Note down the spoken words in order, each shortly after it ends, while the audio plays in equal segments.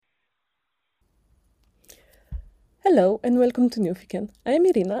Hello and welcome to Newfican. I am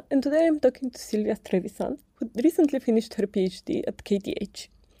Irina and today I am talking to Silvia Trevisan, who recently finished her PhD at KTH,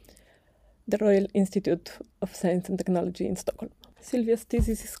 the Royal Institute of Science and Technology in Stockholm. Silvia's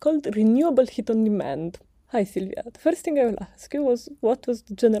thesis is called Renewable Heat on Demand. Hi Silvia, the first thing I will ask you was what was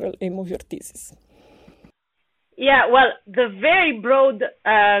the general aim of your thesis? Yeah, well, the very broad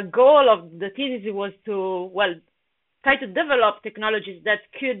goal of the thesis was to, try to develop technologies that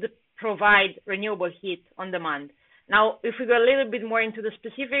could provide renewable heat on demand. Now, if we go a little bit more into the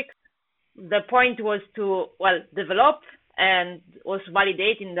specifics, the point was to, develop and also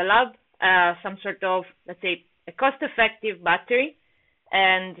validate in the lab some sort of, let's say, a cost-effective battery.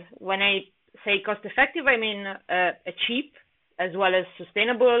 And when I say cost-effective, I mean a cheap as well as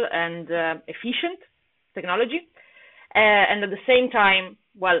sustainable and efficient technology. And at the same time,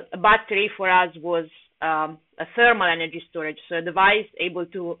 a battery for us was a thermal energy storage, so a device able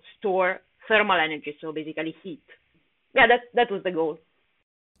to store thermal energy, so basically heat. Yeah, that was the goal.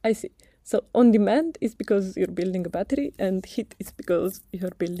 I see. So on demand is because you're building a battery, and heat is because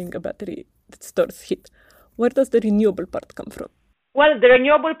you're building a battery that stores heat. Where does the renewable part come from? Well, the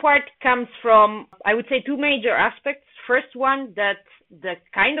renewable part comes from, I would say, two major aspects. First one, that the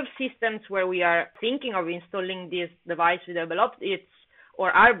kind of systems where we are thinking of installing this device we developed,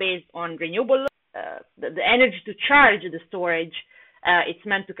 are based on renewable. The energy to charge the storage, it's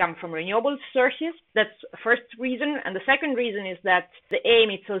meant to come from renewable sources. That's the first reason. And the second reason is that the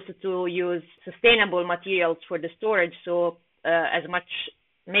aim is also to use sustainable materials for the storage. So as much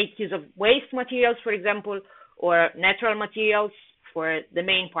make use of waste materials, for example, or natural materials for the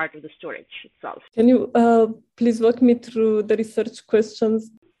main part of the storage itself. Can you please walk me through the research questions?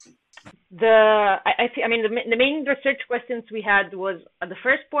 The main research questions we had was at the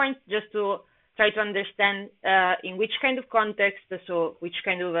first point just to try to understand in which kind of context, so which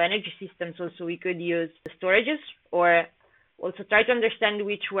kind of energy systems also we could use the storages, or also try to understand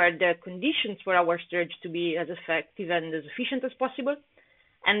which were the conditions for our storage to be as effective and as efficient as possible.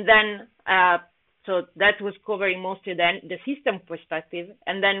 And then, so that was covering mostly the system perspective.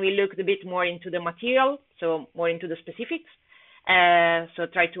 And then we looked a bit more into the material, so more into the specifics. So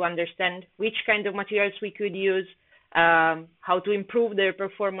try to understand which kind of materials we could use, how to improve their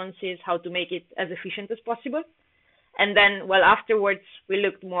performances, how to make it as efficient as possible. And then, afterwards, we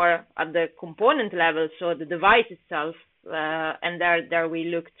looked more at the component level, so the device itself, and there we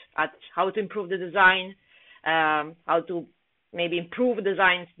looked at how to improve the design, how to maybe improve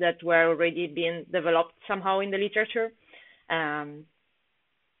designs that were already being developed somehow in the literature.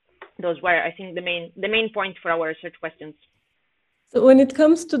 Those were, I think, the main point for our research questions. So when it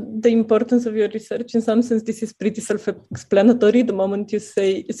comes to the importance of your research, in some sense, this is pretty self-explanatory the moment you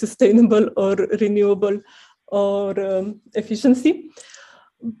say sustainable or renewable or efficiency.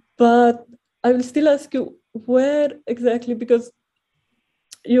 But I will still ask you where exactly, because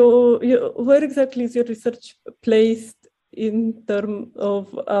where exactly is your research placed in terms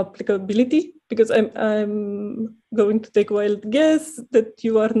of applicability? Because I'm going to take a wild guess that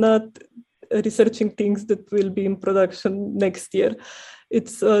you are not researching things that will be in production next year.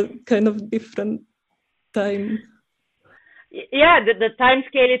 It's a kind of different time. Yeah, the time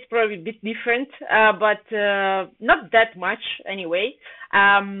scale is probably a bit different, but not that much anyway.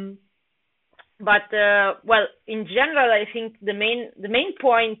 In general, I think the main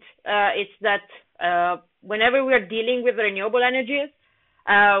point is that whenever we are dealing with renewable energies,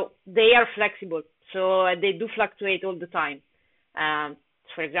 they are flexible, so they do fluctuate all the time.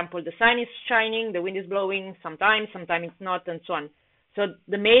 For example, the sun is shining, the wind is blowing sometimes it's not, and so on. So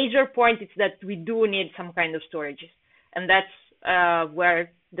the major point is that we do need some kind of storage, and that's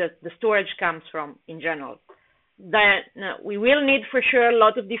where the storage comes from in general. We will need for sure a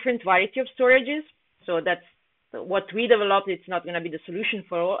lot of different variety of storages, so that's what we developed. It's not going to be the solution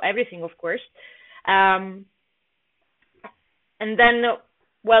for everything, of course. And then,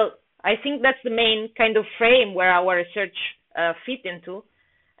 I think that's the main kind of frame where our research fit into.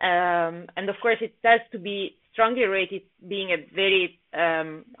 And of course, it has to be strongly rated, being a very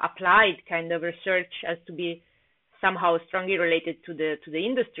applied kind of research, has to be somehow strongly related to the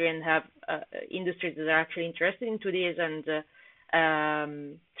industry and have industries that are actually interested into this and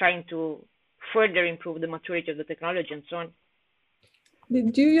trying to further improve the maturity of the technology and so on.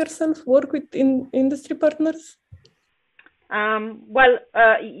 Did you yourself work with industry partners?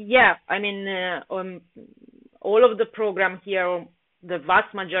 Yeah. I mean, all of the program here, the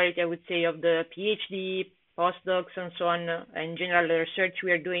vast majority, I would say, of the PhD, postdocs, and so on, in general, the research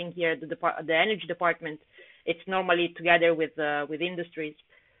we are doing here at the energy department, it's normally together with industries.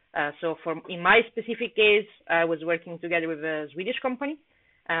 So in my specific case, I was working together with a Swedish company.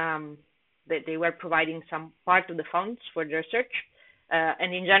 they were providing some part of the funds for the research.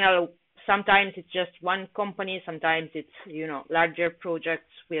 And in general, sometimes it's just one company, sometimes it's, larger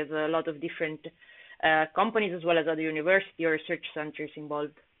projects with a lot of different companies as well as other university or research centers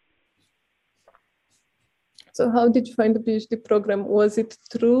involved. So how did you find the PhD program? Was it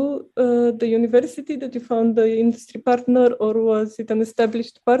through the university that you found the industry partner, or was it an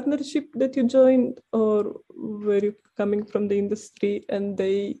established partnership that you joined, or were you coming from the industry and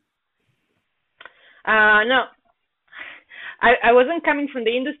they... No, I wasn't coming from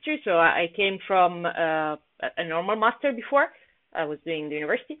the industry, so I came from a normal master before. I was doing the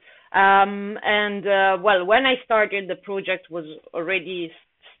university. Well, when I started, the project was already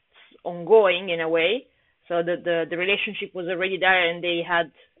ongoing in a way. So the relationship was already there, and they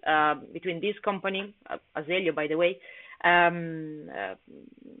had, between this company, Azeglio, by the way,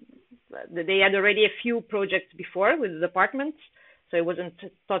 they had already a few projects before with the departments, so it wasn't a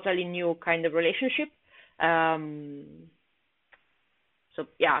totally new kind of relationship. So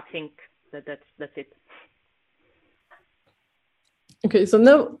yeah, I think that's it. Okay, so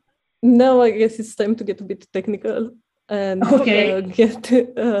now I guess it's time to get a bit technical and get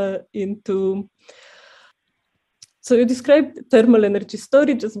into... So you described thermal energy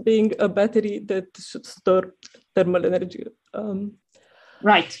storage as being a battery that should store thermal energy.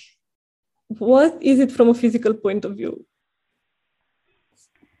 Right. What is it from a physical point of view?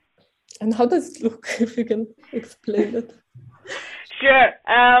 And how does it look, if you can explain that? Sure.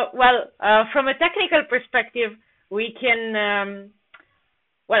 From a technical perspective, we can...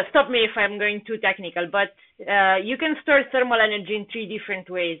 stop me if I'm going too technical, but you can store thermal energy in 3 different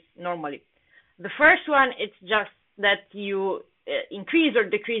ways normally. The first one, it's just that you increase or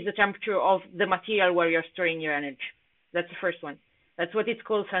decrease the temperature of the material where you're storing your energy. That's the first one. That's what it's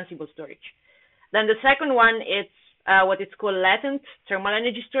called sensible storage. Then the second one, it's what it's called latent thermal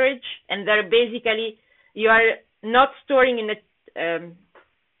energy storage. And there basically you are not storing in a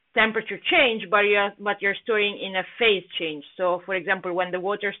temperature change, but you're storing in a phase change. So for example, when the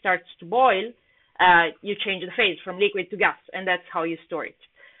water starts to boil, you change the phase from liquid to gas, and that's how you store it.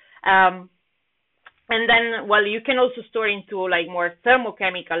 And then, you can also store into like more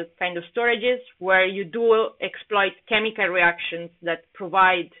thermochemical kind of storages where you do exploit chemical reactions that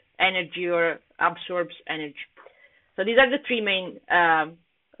provide energy or absorbs energy. So these are the 3 main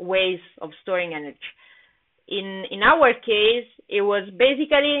ways of storing energy. In our case, it was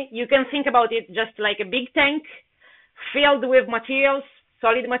basically, you can think about it just like a big tank filled with materials,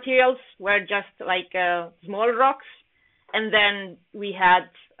 solid materials, were just like small rocks. And then we had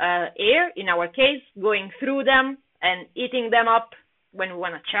air, in our case, going through them and eating them up when we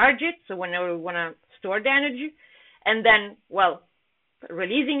want to charge it, so whenever we want to store the energy, and then,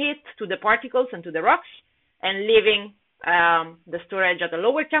 releasing it to the particles and to the rocks and leaving the storage at a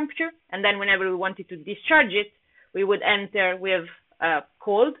lower temperature. And then whenever we wanted to discharge it, we would enter with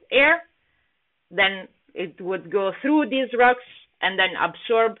cold air. Then it would go through these rocks and then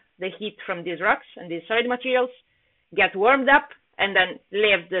absorb the heat from these rocks and these solid materials, get warmed up, and then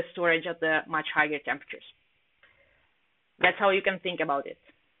leave the storage at the much higher temperatures. That's how you can think about it.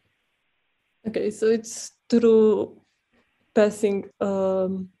 Okay, so it's through passing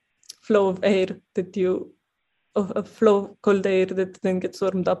flow of air a flow of cold air that then gets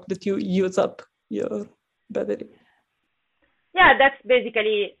warmed up that you use up your battery. Yeah, that's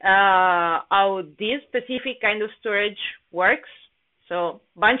basically how this specific kind of storage works. So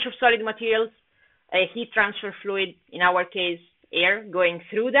bunch of solid materials, a heat transfer fluid, in our case, air going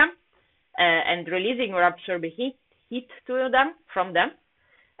through them and releasing or absorbing heat to them, from them.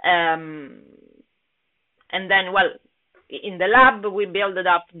 And then, in the lab, we built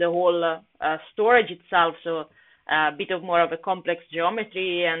up the whole storage itself. So a bit of more of a complex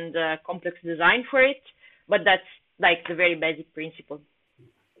geometry and complex design for it. But that's like the very basic principle.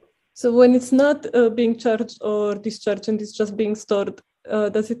 So when it's not being charged or discharged and it's just being stored,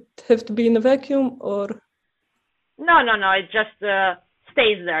 does it have to be in a vacuum or? No. It just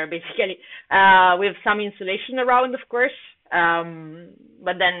stays there basically with some insulation around, of course.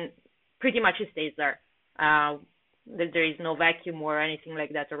 But then pretty much it stays there. There is no vacuum or anything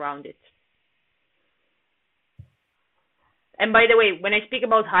like that around it. And by the way, when I speak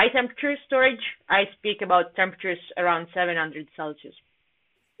about high temperature storage, I speak about temperatures around 700 Celsius.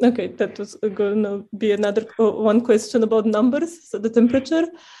 Okay, that was going to be another one question about numbers, so the temperature.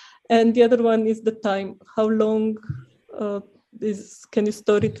 And the other one is the time. How long can you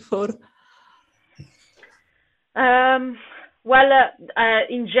store it for?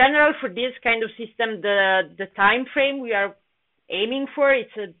 In general, for this kind of system, the time frame we are aiming for,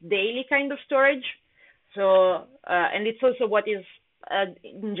 it's a daily kind of storage. So, and it's also what is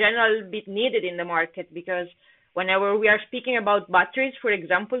in general bit needed in the market, because whenever we are speaking about batteries, for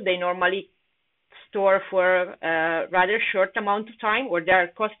example, they normally store for a rather short amount of time, or they are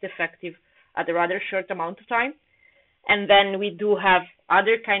cost effective at a rather short amount of time. And then we do have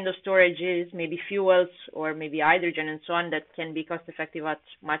other kind of storages, maybe fuels or maybe hydrogen and so on, that can be cost effective at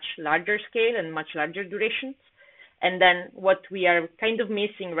much larger scale and much larger durations. And then what we are kind of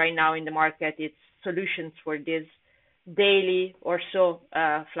missing right now in the market is solutions for these daily or so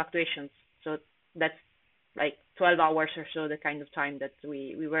fluctuations. So that's like 12 hours or so, the kind of time that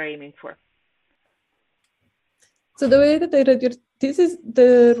we were aiming for. So the way that I read your thesis,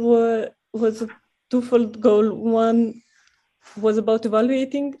 there was a twofold goal. One was about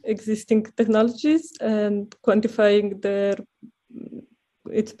evaluating existing technologies and quantifying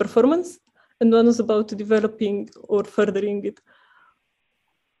its performance, and one was about developing or furthering it.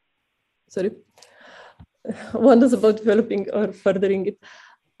 One was about developing or furthering it.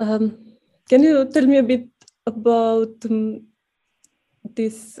 Can you tell me a bit about the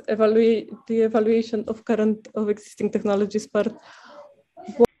evaluation of existing technologies part?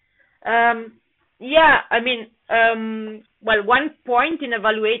 Yeah, I mean, well, one point in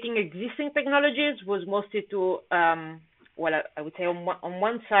evaluating existing technologies was mostly to, well, I would say on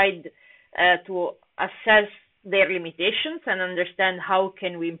one side, to assess their limitations and understand how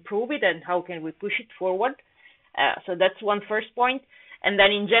can we improve it and how can we push it forward. So that's one first point. And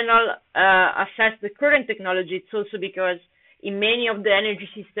then in general, assess the current technology. It's also because in many of the energy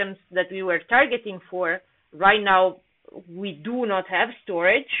systems that we were targeting for, right now, we do not have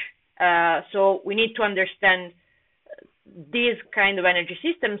storage. So we need to understand these kind of energy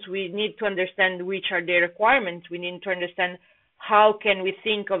systems. We need to understand which are their requirements. We need to understand how can we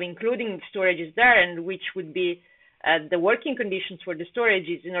think of including storages there, and which would be the working conditions for the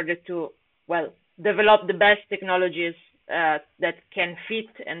storages in order to, well, develop the best technologies that can fit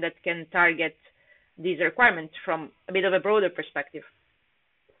and that can target these requirements from a bit of a broader perspective.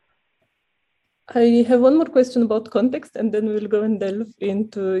 I have one more question about context, and then we'll go and delve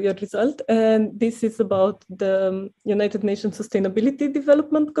into your result. And this is about the United Nations Sustainability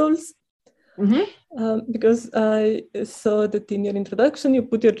Development Goals. Mm-hmm. Because I saw that in your introduction, you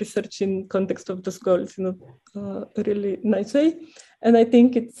put your research in context of those goals in a really nice way. And I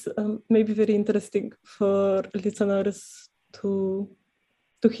think it's maybe very interesting for listeners to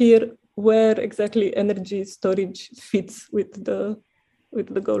hear where exactly energy storage fits with the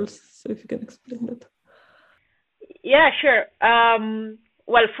goals. So if you can explain that. Yeah, sure.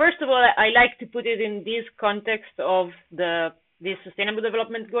 Well, first of all, I like to put it in this context of this Sustainable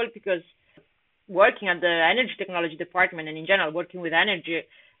Development Goal, because working at the Energy Technology Department and in general working with energy,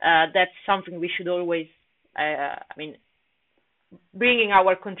 that's something we should always, I mean, bringing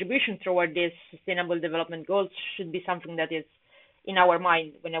our contribution toward these Sustainable Development Goals should be something that is in our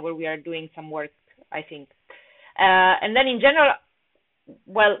mind whenever we are doing some work, I think. And then in general,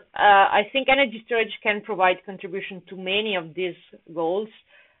 well, I think energy storage can provide contribution to many of these goals.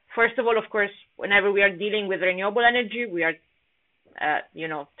 First of all, of course, whenever we are dealing with renewable energy, we are,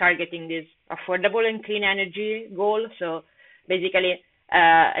 targeting this affordable and clean energy goal. So basically,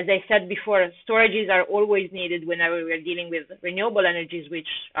 as I said before, storages are always needed whenever we are dealing with renewable energies, which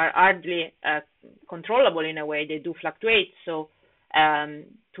are hardly controllable in a way. They do fluctuate. So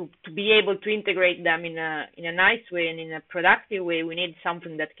to be able to integrate them in a nice way and in a productive way, we need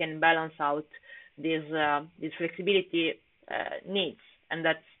something that can balance out these flexibility needs, and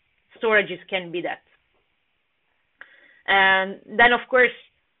that storages can be that. And then, of course,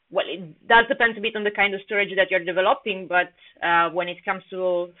 well, it does depend a bit on the kind of storage that you're developing, but when it comes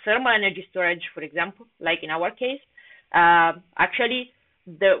to thermal energy storage, for example, like in our case, actually,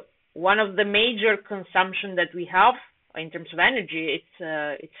 one of the major consumption that we have in terms of energy,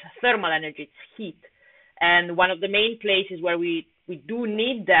 it's thermal energy, it's heat. And one of the main places where we do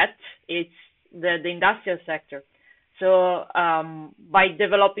need that, it's the industrial sector. So by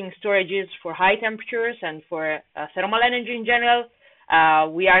developing storages for high temperatures and for thermal energy in general,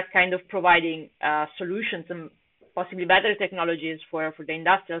 we are kind of providing solutions and possibly better technologies for the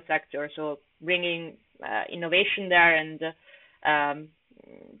industrial sector. So bringing innovation there and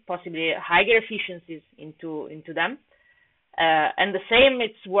possibly higher efficiencies into them. And the same,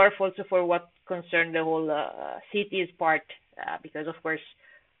 it's worth also for what concerns the whole cities part, because of course,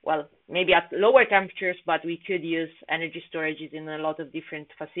 well, maybe at lower temperatures, but we could use energy storages in a lot of different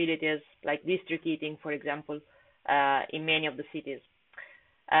facilities, like district heating, for example, in many of the cities.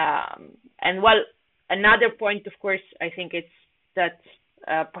 And well, another point, of course, I think it's that,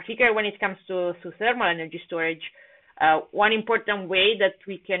 particularly when it comes to thermal energy storage, one important way that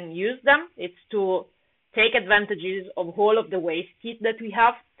we can use them is to take advantages of all of the waste heat that we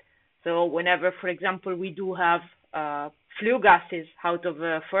have. So whenever, for example, we do have flue gases out of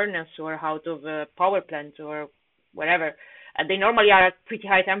a furnace or out of a power plant or whatever, they normally are at pretty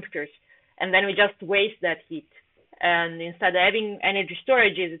high temperatures, and then we just waste that heat. And instead of having energy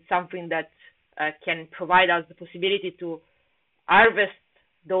storages, it's something that can provide us the possibility to harvest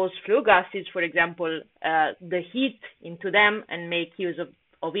those flue gases, for example, the heat into them and make use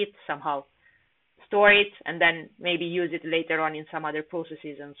of it somehow, store it, and then maybe use it later on in some other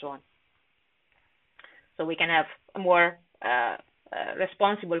processes and so on. So we can have a more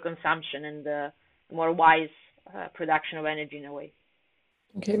responsible consumption and a more wise production of energy in a way.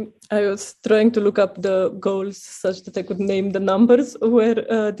 Okay, I was trying to look up the goals such that I could name the numbers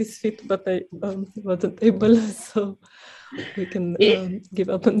where this fit, but I wasn't able, so we can give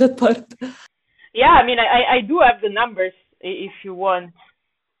up on that part. Yeah, I mean, I do have the numbers if you want.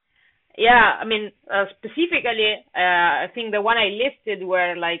 Yeah, I mean, specifically, I think the one I listed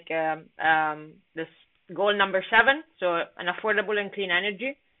were like this goal number 7, so an affordable and clean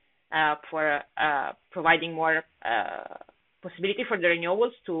energy for providing more possibility for the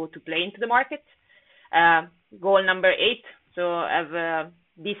renewables to play into the market. Goal number 8, so have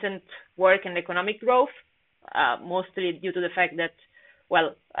decent work and economic growth, mostly due to the fact that,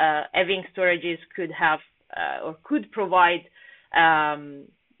 well, having storages could have or could provide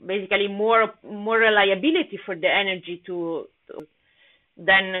basically more reliability for the energy to.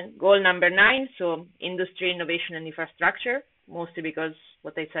 Then goal number 9, so industry, innovation, and infrastructure, mostly because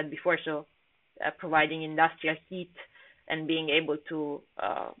what I said before, so providing industrial heat and being able to,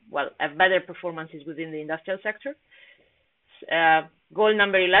 have better performances within the industrial sector. Goal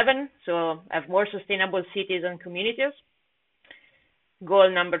number 11, so have more sustainable cities and communities. Goal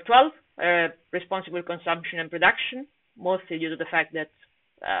number 12, responsible consumption and production, mostly due to the fact that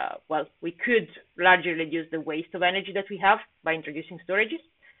we could largely reduce the waste of energy that we have by introducing storages.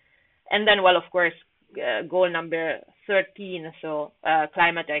 And then, of course, goal number 13, so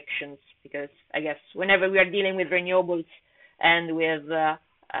climate actions, because I guess whenever we are dealing with renewables and with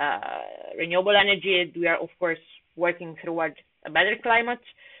renewable energy, we are, of course, working toward a better climate.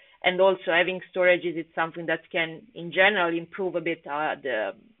 And also having storages is something that can, in general, improve a bit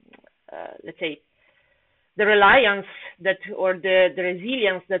let's say, the reliance that or the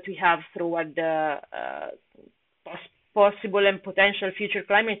resilience that we have toward the possible and potential future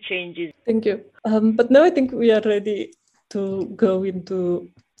climate changes. Thank you. But now I think we are ready to go into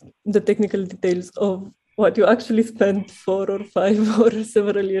the technical details of what you actually spent 4 or 5 or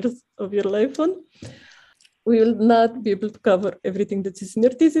several years of your life on. We will not be able to cover everything that is in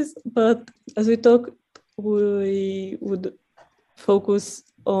your thesis, but as we talk, we would focus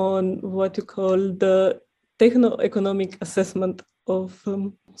on what you call the techno-economic assessment of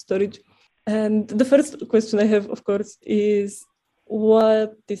storage. And the first question I have, of course, is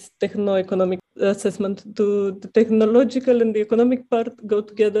what is techno-economic assessment? Do the technological and the economic part go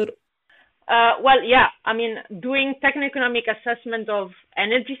together? I mean, doing techno-economic assessment of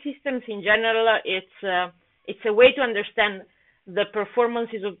energy systems in general, it's a way to understand the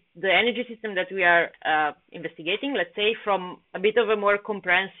performances of the energy system that we are investigating, let's say, from a bit of a more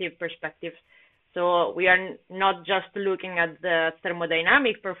comprehensive perspective. So we are not just looking at the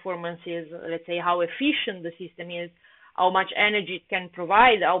thermodynamic performances, let's say how efficient the system is, how much energy it can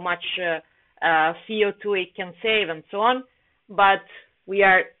provide, how much CO2 it can save, and so on. But we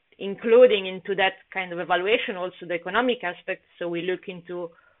are including into that kind of evaluation also the economic aspects. So we look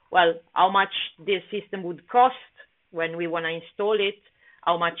into, how much this system would cost when we want to install it,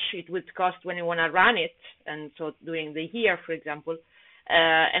 how much it would cost when we want to run it, and so during the year, for example.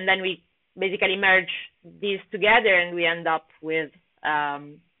 And then we basically merge these together and we end up with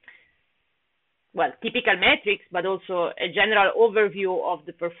typical metrics, but also a general overview of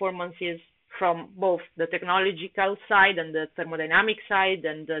the performances from both the technological side and the thermodynamic side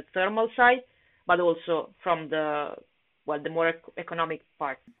and the thermal side, but also from the more economic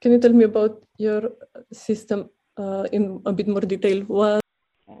part. Can you tell me about your system in a bit more detail?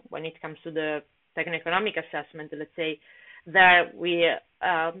 When it comes to the techno-economic assessment, let's say, there we,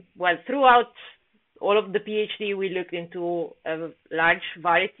 throughout all of the PhD, we looked into a large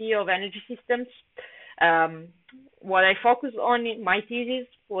variety of energy systems. What I focused on in my thesis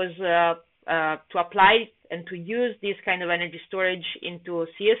was to apply and to use this kind of energy storage into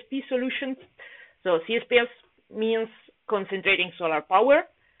CSP solutions. So CSP means concentrating solar power.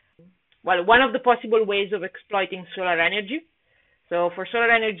 One of the possible ways of exploiting solar energy. So for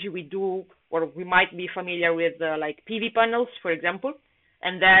solar energy, we might be familiar with PV panels, for example.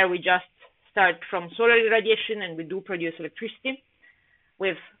 And there we just start from solar irradiation and we do produce electricity.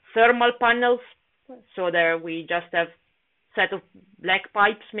 With thermal panels, So there we just have set of black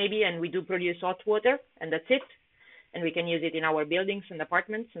pipes maybe, and we do produce hot water, and that's it. And we can use it in our buildings and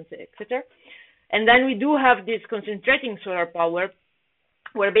apartments, and etc. And then we do have this concentrating solar power,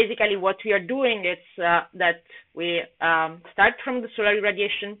 where basically what we are doing is that we start from the solar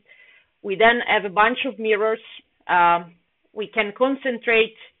irradiation. We then have a bunch of mirrors. We can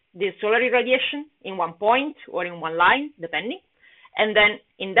concentrate the solar irradiation in one point or in one line, depending. And then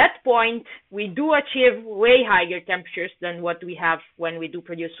in that point, we do achieve way higher temperatures than what we have when we do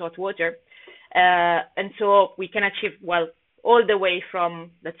produce hot water. And so we can achieve, well, all the way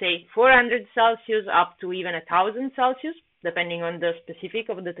from, let's say, 400 Celsius up to even 1,000 Celsius, depending on the specific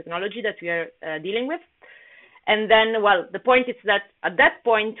of the technology that we are dealing with. And then, well, the point is that at that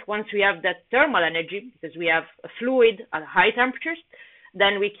point, once we have that thermal energy, because we have a fluid at high temperatures,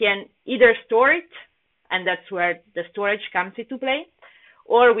 then we can either store it, and that's where the storage comes into play,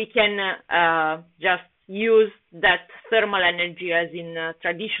 or we can just use that thermal energy as in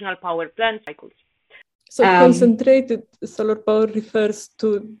traditional power plant cycles. So concentrated solar power refers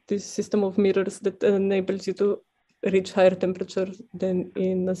to this system of mirrors that enables you to reach higher temperatures than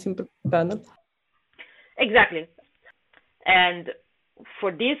in a simple panel. Exactly. And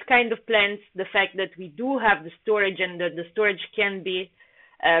for these kind of plants, the fact that we do have the storage and that the storage can be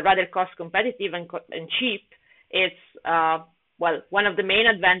rather cost competitive and cheap, it's well, one of the main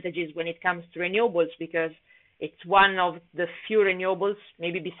advantages when it comes to renewables, because it's one of the few renewables,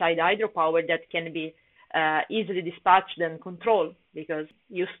 maybe beside hydropower, that can be easily dispatched and controlled, because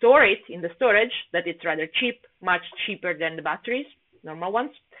you store it in the storage that it's rather cheap, much cheaper than the batteries, normal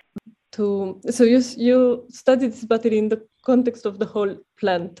ones. So you studied this battery in the context of the whole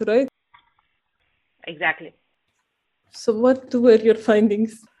plant, right? Exactly. So what were your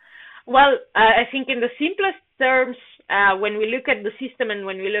findings? Well, I think in the simplest terms, when we look at the system and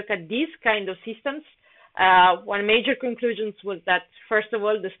when we look at these kind of systems, one major conclusion was that, first of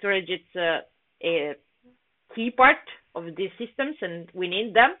all, the storage is a key part of these systems, and we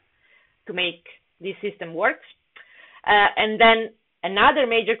need them to make this system works. And then another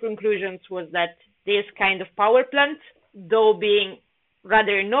major conclusion was that this kind of power plant, though being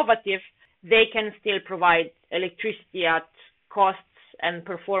rather innovative, they can still provide electricity at costs and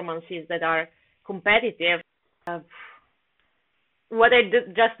performances that are competitive. What I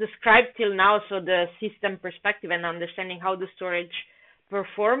just described till now, so the system perspective and understanding how the storage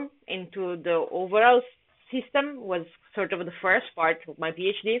perform into the overall system, was sort of the first part of my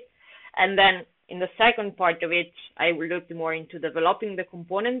PhD. And then in the second part of it, I looked more into developing the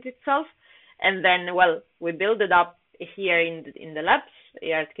component itself. And then, well, we build it up here in the labs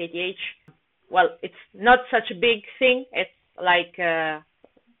here at KTH. Well, it's not such a big thing. It's like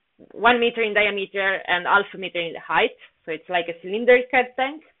 1 meter in diameter and half a meter in height. So it's like a cylinder cat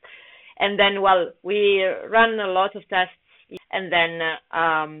tank. And then, well, we run a lot of tests. And then,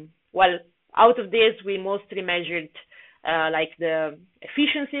 well, out of this, we mostly measured like the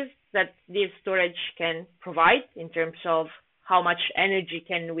efficiencies that this storage can provide in terms of how much energy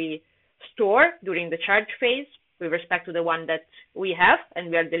can we store during the charge phase with respect to the one that we have and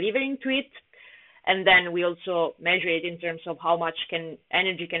we are delivering to it. And then we also measure it in terms of how much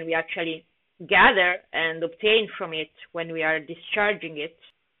energy can we actually gather and obtain from it when we are discharging it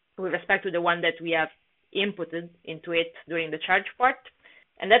with respect to the one that we have inputted into it during the charge part.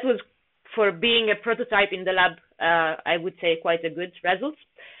 And that was, for being a prototype in the lab, I would say quite a good result.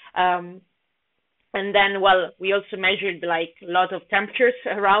 And then, well, we also measured like a lot of temperatures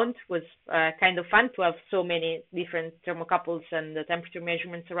around. It was kind of fun to have so many different thermocouples and the temperature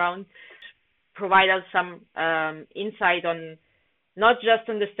measurements around. Provide us some insight on not just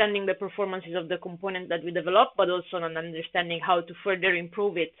understanding the performances of the component that we developed, but also on understanding how to further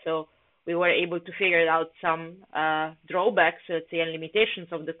improve it. So we were able to figure out some drawbacks, let's say, and limitations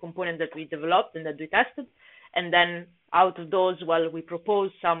of the component that we developed and that we tested. And then out of those, well, we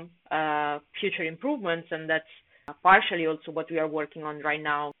proposed some future improvements, and that's partially also what we are working on right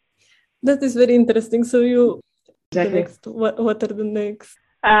now. That is very interesting. So Exactly. What are the next?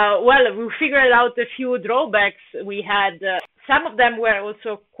 Well, we figured out a few drawbacks. We had some of them were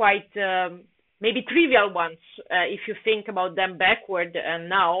also quite maybe trivial ones if you think about them backward and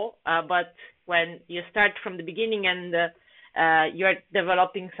now. But when you start from the beginning and you're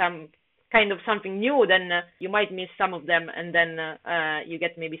developing some kind of something new, then you might miss some of them, and then you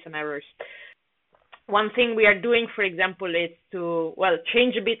get maybe some errors. One thing we are doing, for example, is to, well,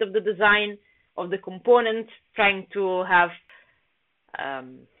 change a bit of the design of the component, trying to have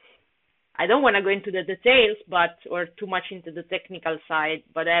I don't want to go into the details, or too much into the technical side,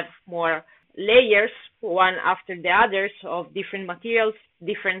 but have more layers, one after the others, of different materials,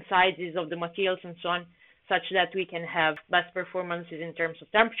 different sizes of the materials and so on, such that we can have best performances in terms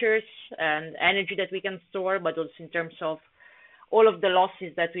of temperatures and energy that we can store, but also in terms of all of the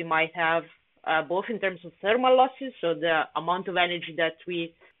losses that we might have, both in terms of thermal losses, so the amount of energy that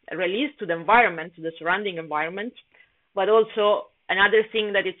we release to the environment, to the surrounding environment, but also another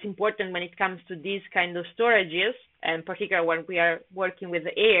thing that it's important when it comes to these kind of storages, and particularly when we are working with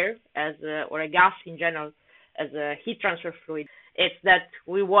the air as or a gas in general as a heat transfer fluid, it's that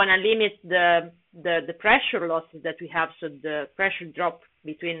we want to limit the pressure losses that we have, so the pressure drop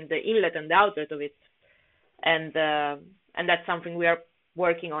between the inlet and the outlet of it, and that's something we are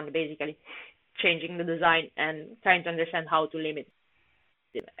working on, basically changing the design and trying to understand how to limit.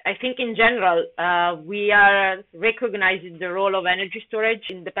 I think in general, we are recognizing the role of energy storage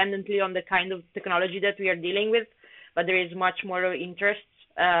independently on the kind of technology that we are dealing with, but there is much more interest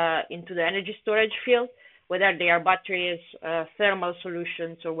into the energy storage field, whether they are batteries, thermal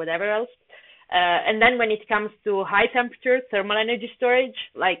solutions, or whatever else. And then when it comes to high temperature thermal energy storage,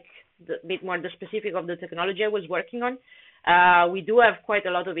 like a bit more the specific of the technology I was working on, we do have quite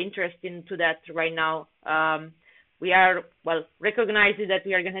a lot of interest into that right now. We are, recognizing that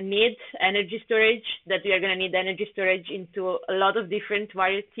we are going to need energy storage, into a lot of different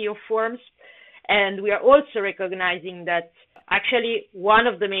variety of forms. And we are also recognizing that actually one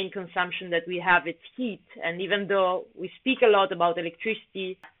of the main consumption that we have is heat. And even though we speak a lot about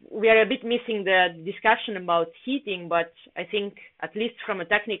electricity, we are a bit missing the discussion about heating. But I think, at least from a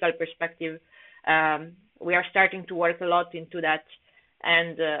technical perspective, we are starting to work a lot into that.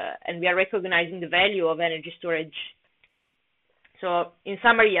 And we are recognizing the value of energy storage. So in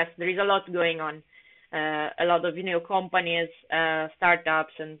summary, yes, there is a lot going on. A lot of companies,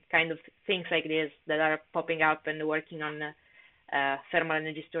 startups, and kind of things like this that are popping up and working on thermal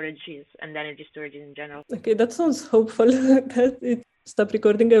energy storages and energy storage in general. Okay, that sounds hopeful. Stop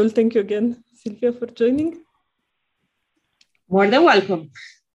recording. I will thank you again, Silvia, for joining. More than welcome.